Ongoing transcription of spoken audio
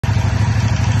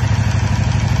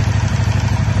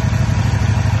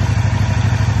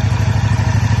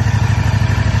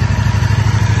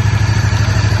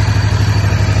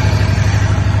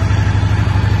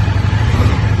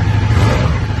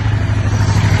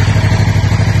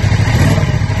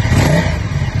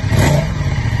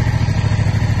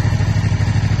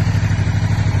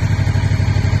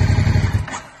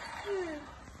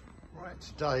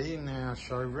Today in our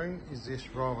showroom is this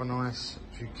rather nice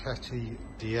Ducati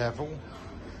Diavel.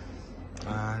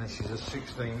 This is a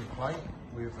 16 plate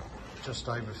with just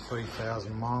over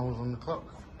 3,000 miles on the clock.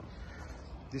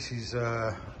 This is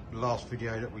the last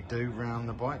video that we do round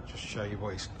the bike, just show you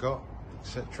what it's got,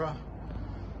 etc.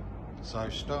 So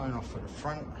starting off at the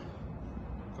front,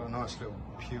 got a nice little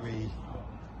Pewee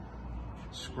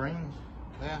screen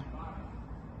there.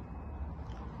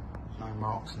 No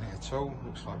marks in it at all,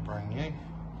 looks like brand new.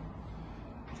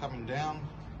 Coming down,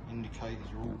 indicators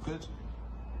are all good.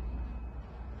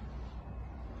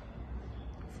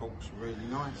 Forks are really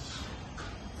nice.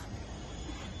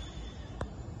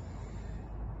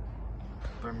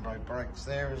 Brembo brakes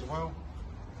there as well.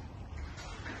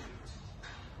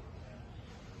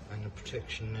 And the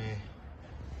protection there.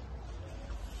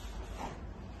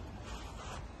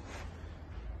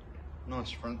 Nice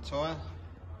front tyre.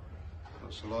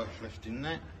 Lots of life left in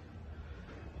that,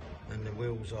 and the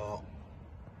wheels are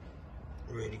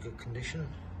really good condition.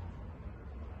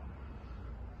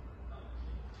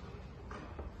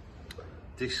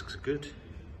 Discs are good,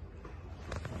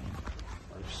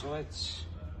 both sides.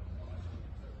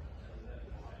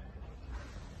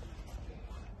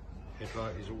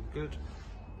 Headlight is all good.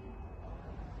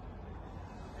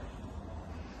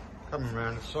 Coming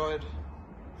around the side,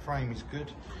 frame is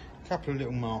good. A couple of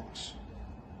little marks.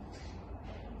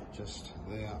 Just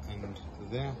there and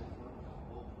there.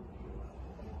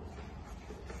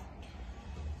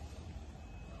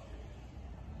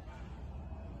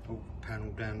 All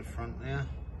panel down the front there,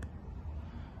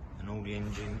 and all the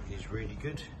engine is really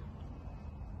good. It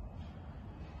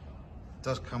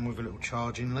does come with a little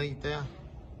charging lead there.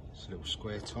 It's a little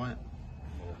square type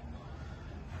or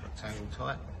rectangle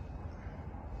type.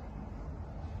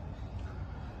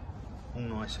 All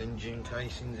nice engine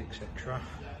casings, etc.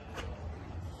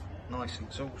 Nice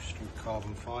exhaust with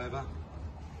carbon fibre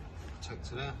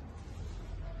protector there.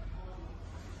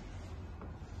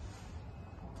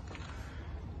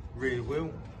 Rear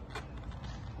wheel.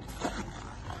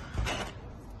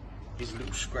 There's a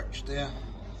little scratch there,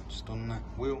 just on that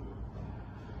wheel.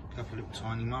 A couple of little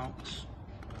tiny marks.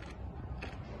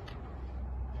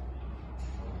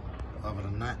 Other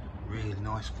than that, really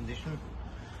nice condition.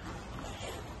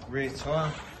 Rear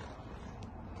tyre.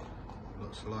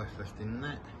 Lots of life left in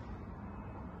that.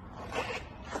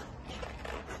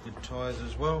 Good tyres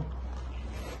as well.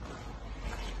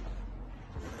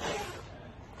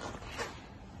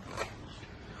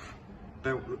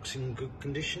 Belt looks in good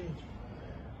condition.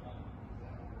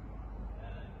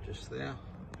 Just there.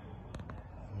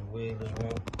 And the wheel as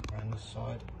well, around the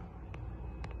side.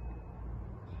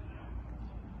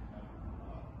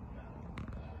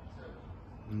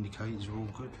 Indicators are all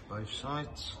good, both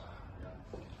sides.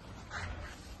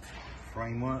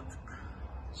 Framework.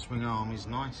 Swing arm is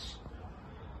nice.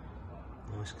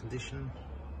 Nice condition.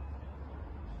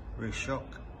 Rear shock,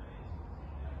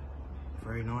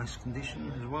 very nice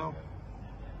condition as well.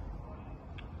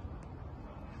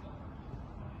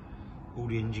 All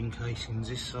the engine casings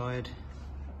this side,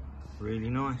 really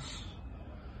nice.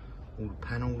 All the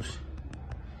panels,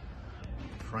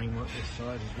 framework this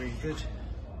side is really good.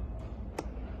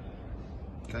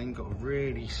 Again, got a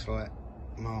really slight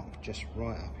mark just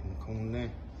right up in the corner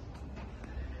there.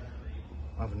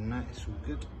 Other than that, it's all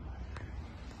good.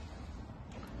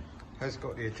 Has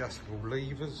got the adjustable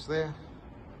levers there.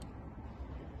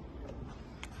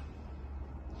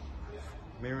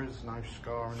 Mirrors, no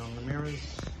scarring on the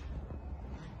mirrors.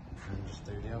 And just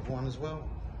do the other one as well.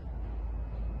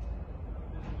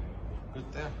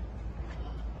 Good there.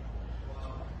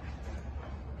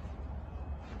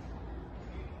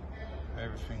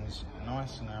 Everything's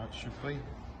nice and how it should be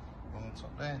on the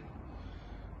top there.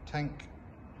 Tank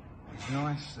is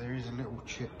nice. There is a little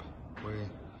chip where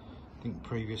I think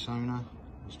previous owner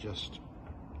has just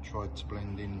tried to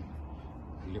blend in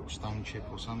a little stone chip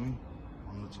or something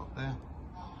on the top there.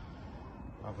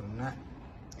 Other than that,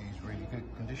 it is really good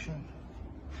condition.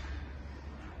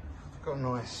 Got a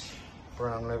nice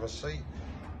brown leather seat.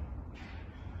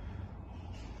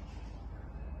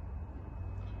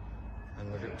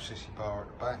 And the little sissy bar at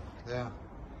the back there.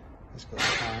 It's got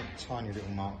a tiny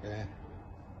little mark there.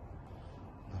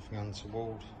 Nothing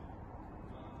untoward.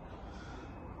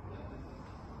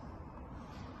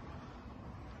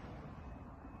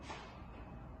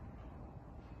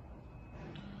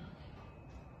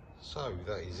 So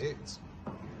that is it.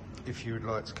 If you would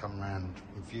like to come round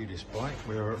and view this bike,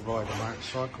 we're at Rider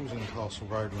Motorcycles in Castle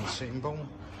Road in Sittingbourne.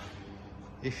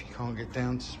 If you can't get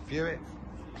down to view it,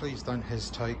 please don't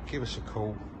hesitate, give us a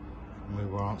call and we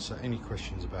will answer any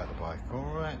questions about the bike.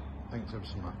 Alright, thanks ever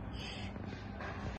so much.